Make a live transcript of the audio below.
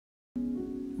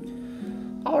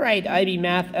All right, IB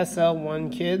Math SL1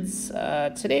 kids.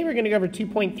 Today we're going to go over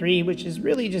 2.3, which is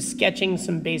really just sketching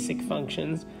some basic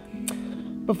functions.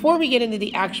 Before we get into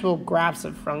the actual graphs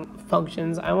of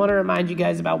functions, I want to remind you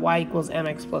guys about y equals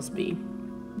mx plus b.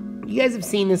 You guys have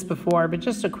seen this before, but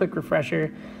just a quick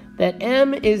refresher, that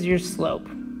m is your slope.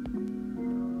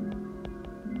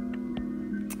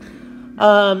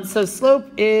 So slope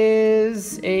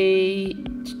is a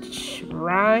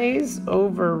rise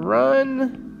over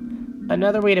run.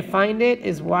 Another way to find it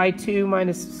is y2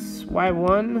 minus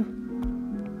y1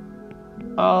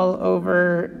 all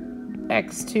over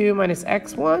x2 minus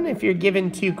x1 if you're given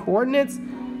two coordinates.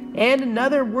 And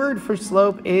another word for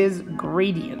slope is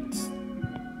gradient.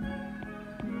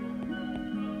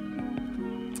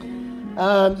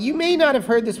 You may not have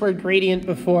heard this word gradient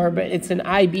before, but it's an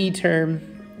IB term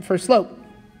for slope.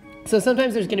 So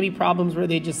sometimes there's going to be problems where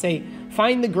they just say,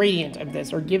 find the gradient of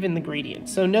this, or given the gradient.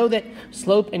 So know that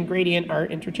slope and gradient are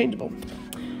interchangeable.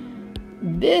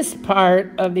 This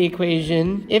part of the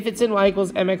equation, if it's in y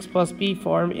equals mx plus b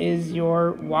form, is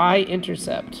your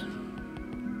y-intercept,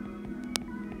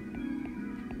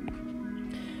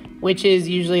 which is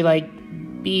usually like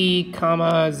b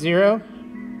comma 0.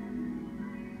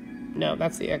 No,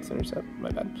 that's the x-intercept,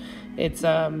 my bad. It's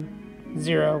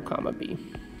 0 comma b.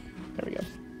 There we go.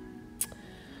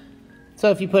 So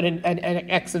if you put an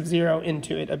x of 0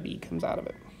 into it, a b comes out of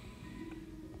it.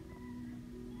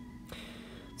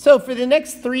 So for the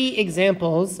next three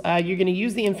examples, you're going to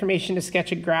use the information to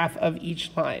sketch a graph of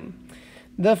each line.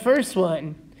 The first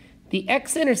one, the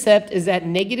x-intercept is at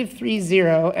 -3,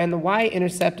 0, and the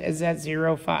y-intercept is at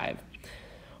 0, 5.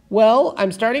 Well,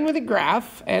 I'm starting with a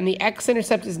graph, and the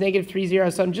x-intercept is -3,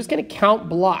 0, so I'm just going to count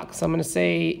blocks. I'm going to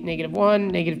say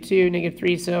 -1, -2,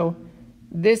 -3, so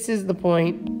this is the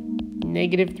point,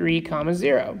 -3, comma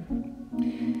 0.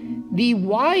 The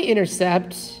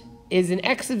y-intercept is an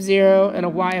x of 0 and a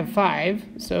y of 5.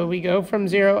 So we go from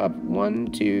 0 up 1,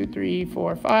 2, 3,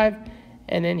 4, 5.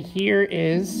 And then here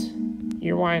is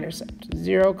your y-intercept,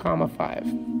 0, comma 5.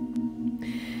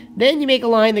 Then you make a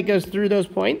line that goes through those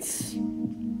points.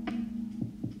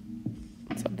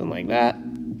 Something like that.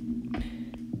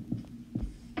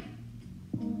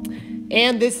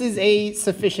 And this is a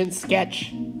sufficient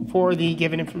sketch for the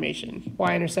given information.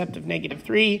 Y-intercept of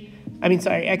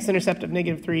x-intercept of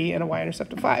 -3 and a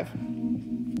y-intercept of 5.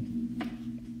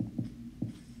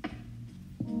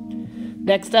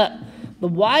 Next up, the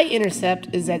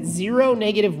y-intercept is at 0,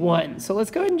 -1. So let's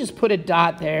go ahead and just put a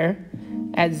dot there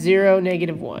at 0,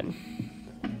 -1.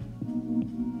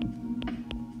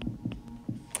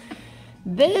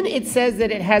 Then it says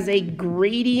that it has a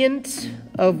gradient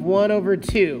of 1 over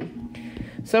 2.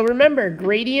 So remember,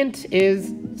 gradient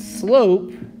is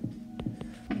slope,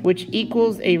 which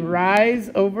equals a rise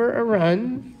over a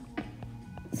run.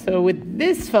 So with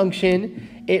this function,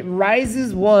 it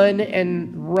rises 1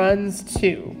 and runs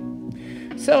 2.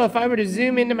 So if I were to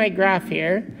zoom into my graph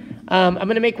here, I'm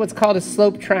going to make what's called a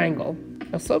slope triangle.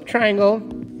 A slope triangle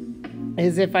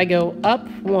is if I go up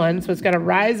 1, so it's got a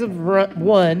rise of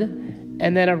 1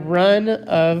 and then a run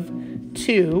of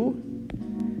 2,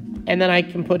 and then I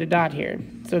can put a dot here.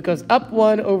 So it goes up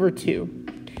 1 over 2.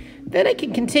 Then I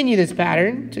can continue this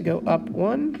pattern to go up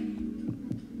 1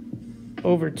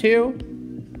 over 2,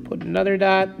 put another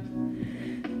dot.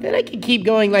 Then I can keep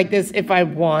going like this if I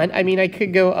want. I mean, I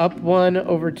could go up 1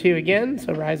 over 2 again,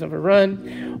 so rise over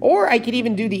run. Or I could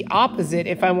even do the opposite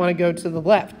if I want to go to the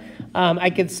left. I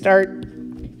could start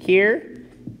here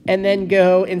and then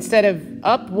go, instead of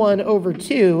up 1 over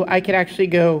 2, I could actually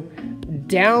go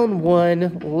down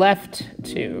 1, left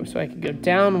 2. So I could go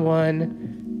down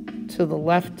 1 to the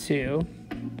left 2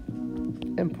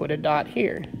 and put a dot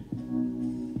here.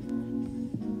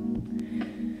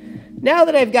 Now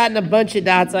that I've gotten a bunch of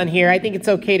dots on here, I think it's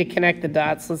okay to connect the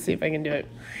dots. Let's see if I can do it.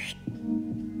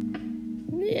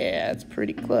 Yeah, it's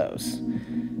pretty close.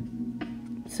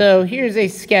 So here's a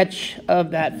sketch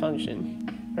of that function,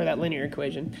 or that linear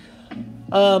equation.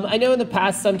 I know in the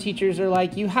past some teachers are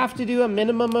like, you have to do a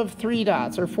minimum of 3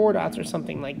 dots or 4 dots or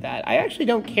something like that. I actually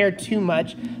don't care too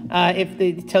much if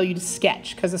they tell you to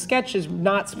sketch, because a sketch is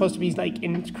not supposed to be like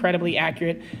incredibly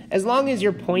accurate. As long as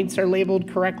your points are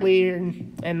labeled correctly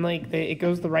and like it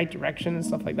goes the right direction and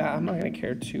stuff like that, I'm not going to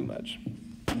care too much.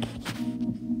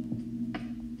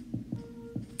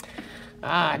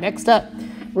 Next up,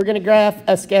 we're going to graph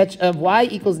a sketch of y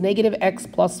equals -x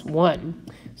plus 1.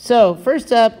 So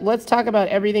first up, let's talk about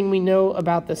everything we know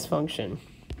about this function.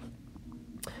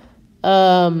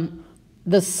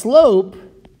 The slope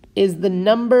is the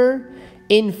number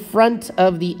in front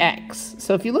of the x.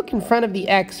 So if you look in front of the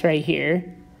x right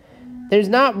here, there's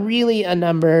not really a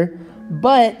number,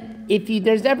 but if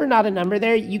there's ever not a number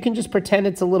there, you can just pretend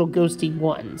it's a little ghosty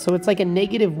 1. So it's like a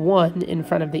 -1 in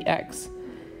front of the x.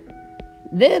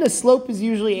 Then a slope is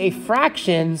usually a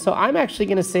fraction, so I'm actually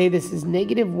going to say this is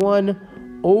 -1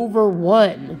 over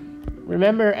 1.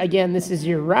 Remember, again, this is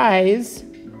your rise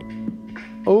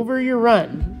over your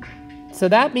run. So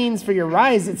that means for your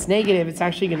rise, it's negative. It's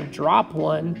actually going to drop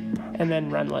 1 and then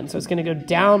run 1. So it's going to go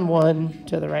down 1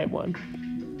 to the right 1.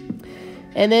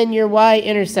 And then your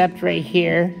y-intercept right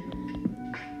here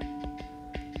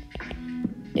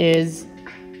is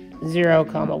 0,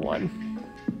 1.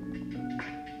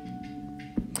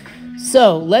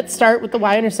 So let's start with the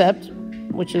y-intercept,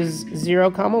 which is 0,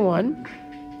 1.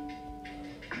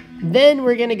 Then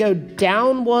we're going to go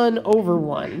down 1 over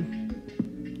 1.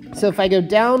 So if I go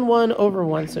down 1 over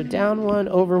 1, so down 1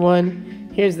 over 1,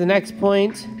 here's the next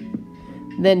point.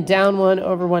 Then down 1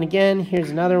 over 1 again, here's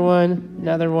another one,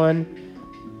 another one.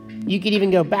 You could even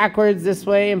go backwards this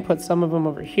way and put some of them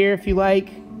over here if you like.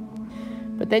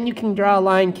 But then you can draw a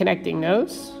line connecting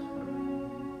those.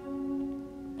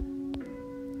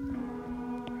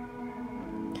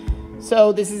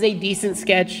 So this is a decent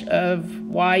sketch of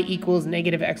y equals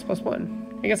 -x plus 1.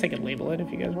 I guess I could label it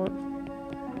if you guys want.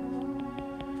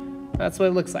 That's what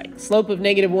it looks like. Slope of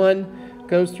 -1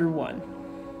 goes through 1.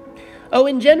 Oh,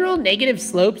 in general, negative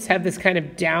slopes have this kind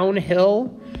of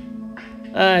downhill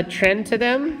trend to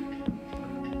them.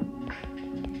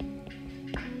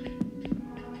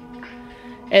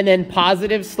 And then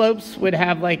positive slopes would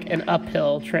have like an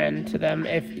uphill trend to them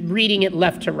if reading it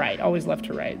left to right, always left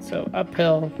to right. So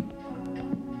uphill,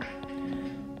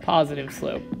 positive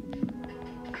slope.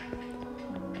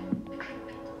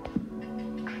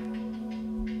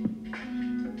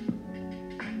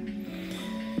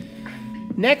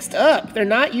 Next up, they're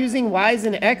not using y's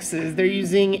and x's, they're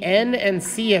using n and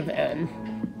c of n.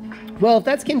 Well, if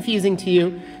that's confusing to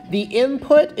you, the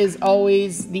input is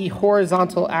always the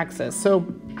horizontal axis. So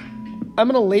I'm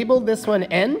going to label this one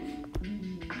n,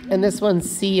 and this one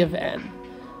c of n.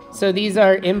 So these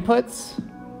are inputs,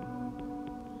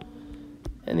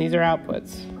 and these are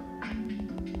outputs.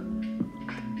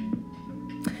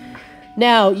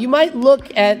 Now, you might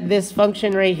look at this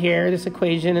function right here, this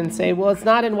equation, and say, well, it's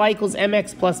not in y equals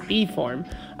mx plus b form.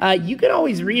 You can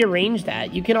always rearrange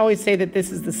that. You can always say that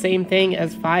this is the same thing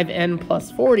as 5n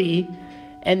plus 40,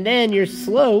 and then your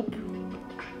slope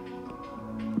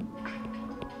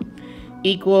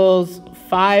equals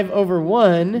 5 over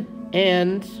 1,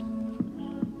 and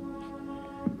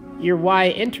your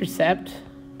y-intercept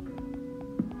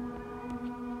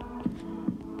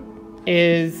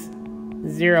is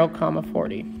 0,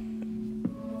 40.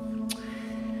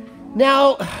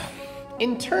 Now,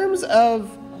 in terms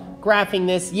of graphing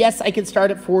this, yes, I could start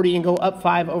at 40 and go up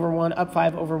 5 over 1, up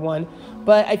 5 over 1,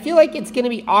 but I feel like it's going to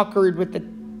be awkward with the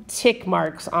tick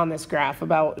marks on this graph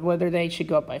about whether they should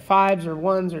go up by 5s or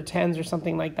 1s or 10s or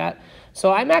something like that.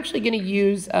 So I'm actually going to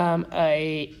use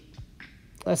a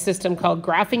system called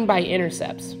graphing by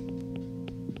intercepts.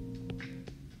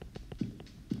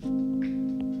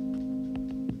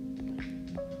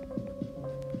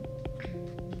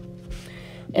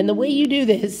 And the way you do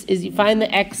this is you find the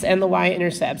x and the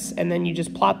y-intercepts, and then you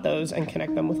just plot those and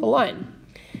connect them with a line.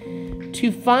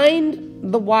 To find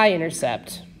the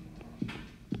y-intercept,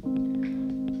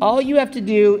 all you have to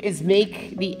do is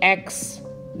make the x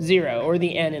 0, or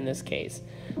the n in this case.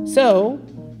 So,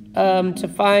 to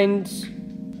find,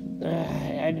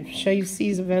 I'd show you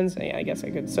c's of n's, yeah, I guess I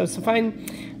could. So to find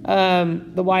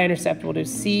the y-intercept, we'll do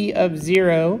c of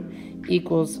 0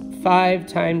 equals 5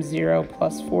 times 0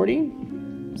 plus 40.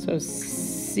 So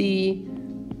c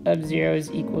of 0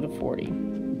 is equal to 40.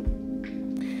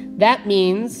 That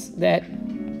means that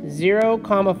 0,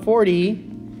 40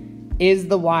 is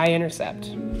the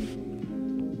y-intercept.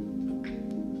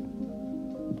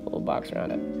 Pull a box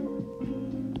around it.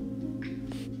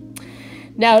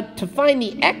 Now, to find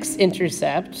the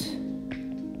x-intercept,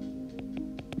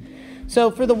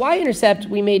 so for the y-intercept,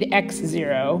 we made x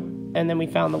 0, and then we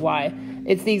found the y.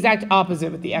 It's the exact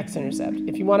opposite with the x-intercept.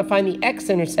 If you want to find the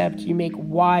x-intercept, you make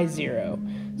y 0.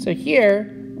 So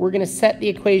here, we're going to set the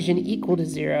equation equal to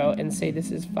 0 and say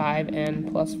this is 5n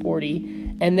plus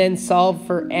 40, and then solve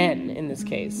for n in this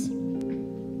case.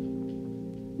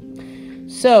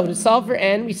 So to solve for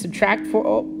n, we subtract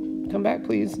come back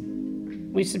please.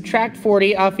 We subtract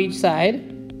 40 off each side,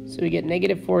 so we get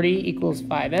negative 40 equals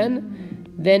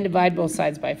 5n, then divide both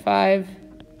sides by 5,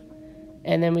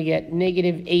 and then we get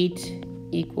negative 8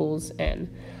 equals n.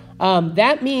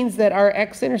 That means that our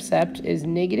x-intercept is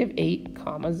negative 8,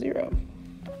 0.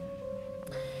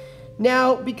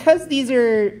 Now, because these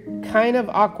are kind of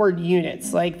awkward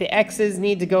units, like the x's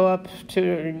need to go up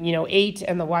to 8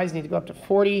 and the y's need to go up to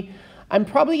 40, I'm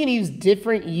probably going to use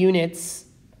different units,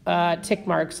 tick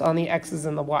marks on the x's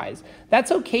and the y's.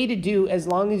 That's okay to do as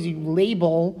long as you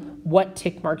label what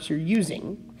tick marks you're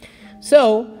using.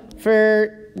 So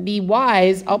for the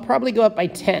y's, I'll probably go up by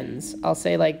 10s. I'll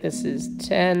say like this is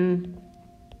 10,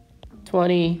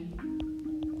 20,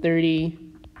 30,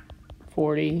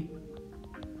 40,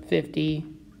 50,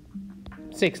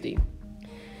 60.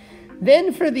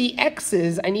 Then for the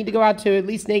x's, I need to go out to at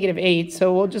least -8,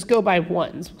 so we'll just go by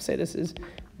ones. We'll say this is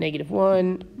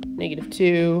 -1,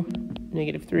 -2,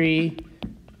 -3,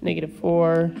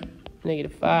 -4,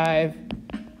 -5,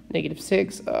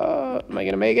 -6. Am I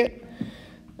going to make it?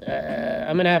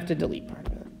 I'm going to have to delete part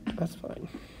of it. That's fine.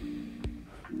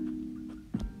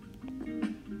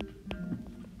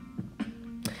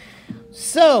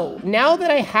 So now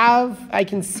that I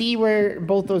can see where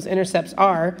both those intercepts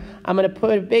are, I'm going to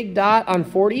put a big dot on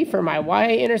 40 for my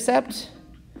y-intercept,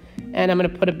 and I'm going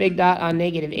to put a big dot on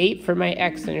 -8 for my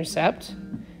x-intercept,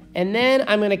 and then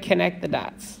I'm going to connect the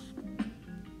dots.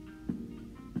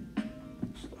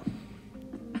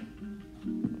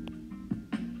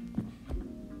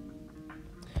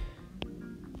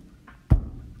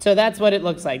 So that's what it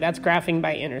looks like. That's graphing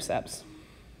by intercepts.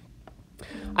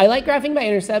 I like graphing by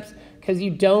intercepts because you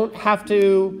don't have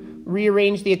to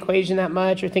rearrange the equation that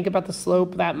much or think about the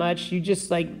slope that much. You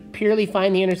just like purely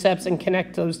find the intercepts and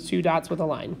connect those two dots with a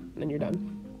line, and then you're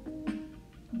done.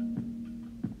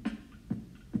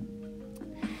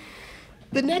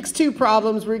 The next two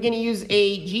problems, we're going to use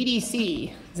a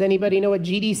GDC. Does anybody know what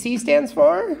GDC stands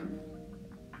for?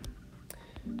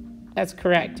 That's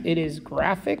correct. It is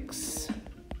graphics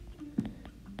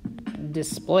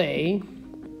display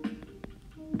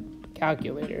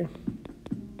calculator.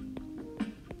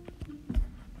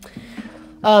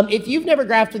 If you've never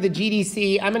graphed with a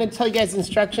GDC, I'm going to tell you guys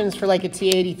instructions for like a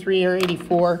TA83 or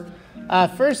 84.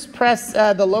 First, press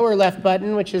the lower left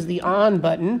button, which is the on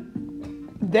button.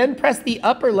 Then press the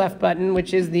upper left button,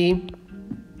 which is the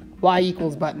y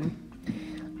equals button.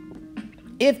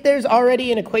 If there's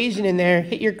already an equation in there,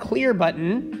 hit your clear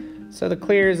button. So the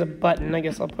clear is a button. I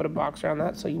guess I'll put a box around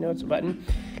that so you know it's a button.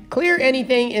 Clear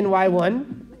anything in y1.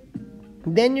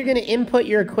 Then you're going to input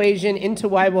your equation into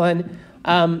y1.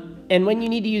 And when you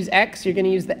need to use x, you're going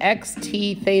to use the x,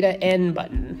 t, theta, n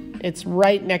button. It's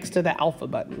right next to the alpha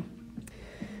button.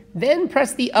 Then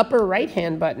press the upper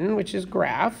right-hand button, which is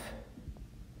graph.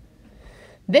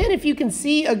 Then if you can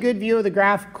see a good view of the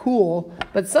graph, cool.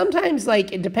 But sometimes,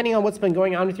 like, depending on what's been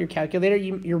going on with your calculator,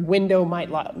 your window might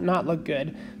not look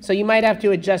good. So you might have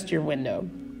to adjust your window.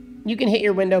 You can hit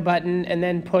your window button and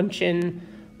then punch in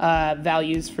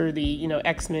values for the,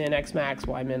 x min, x max,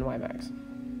 y min, y max.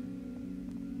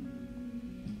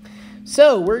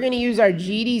 So we're going to use our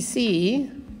GDC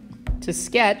to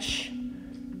sketch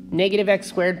 -x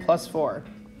squared plus 4.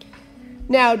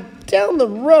 Now, down the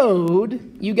road,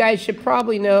 you guys should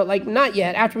probably know, like not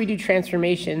yet, after we do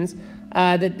transformations,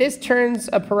 that this turns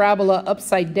a parabola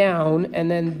upside down, and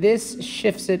then this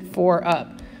shifts it 4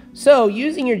 up. So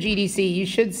using your GDC, you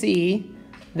should see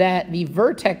that the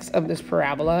vertex of this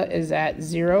parabola is at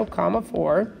 0,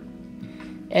 4,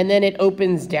 and then it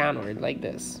opens downward like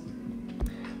this.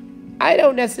 I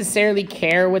don't necessarily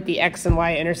care what the x and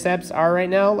y intercepts are right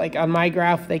now. Like on my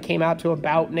graph, they came out to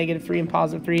about -3 and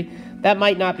 +3. That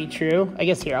might not be true. I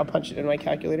guess here, I'll punch it in my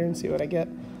calculator and see what I get.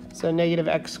 So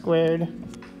 -x squared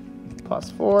plus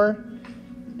 4,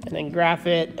 and then graph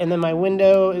it. And then my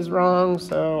window is wrong,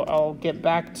 so I'll get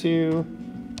back to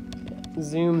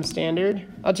Zoom Standard.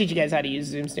 I'll teach you guys how to use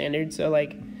Zoom Standard. So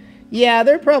like, yeah,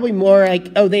 they're probably more like,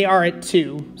 oh, they are at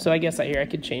 2. So I guess I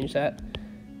could change that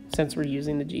since we're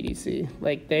using the GDC.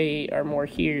 Like they are more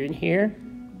here and here.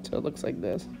 So it looks like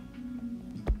this.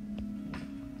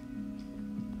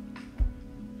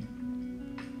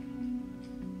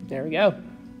 There we go.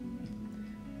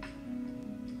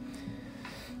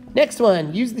 Next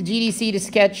one, use the GDC to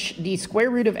sketch the square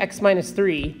root of x minus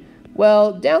 3.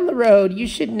 Well, down the road, you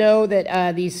should know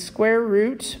that the square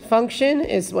root function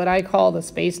is what I call the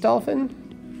space dolphin.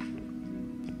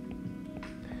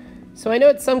 So I know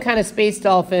it's some kind of space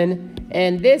dolphin,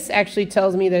 and this actually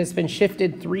tells me that it's been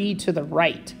shifted 3 to the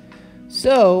right.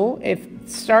 So if it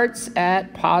starts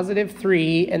at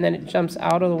 +3, and then it jumps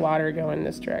out of the water going in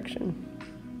this direction.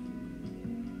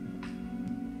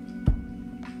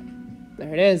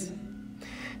 There it is.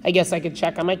 I guess I could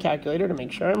check on my calculator to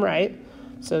make sure I'm right.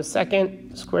 So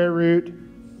second square root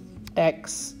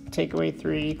x, take away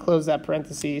 3, close that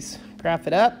parentheses, graph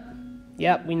it up.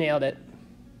 Yep, we nailed it.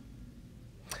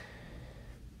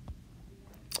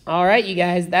 All right, you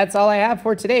guys, that's all I have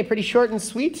for today. Pretty short and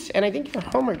sweet, and I think your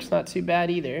homework's not too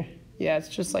bad either. Yeah, it's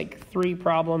just like 3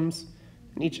 problems,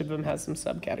 and each of them has some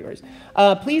subcategories.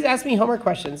 Please ask me homework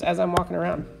questions as I'm walking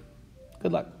around.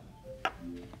 Good luck.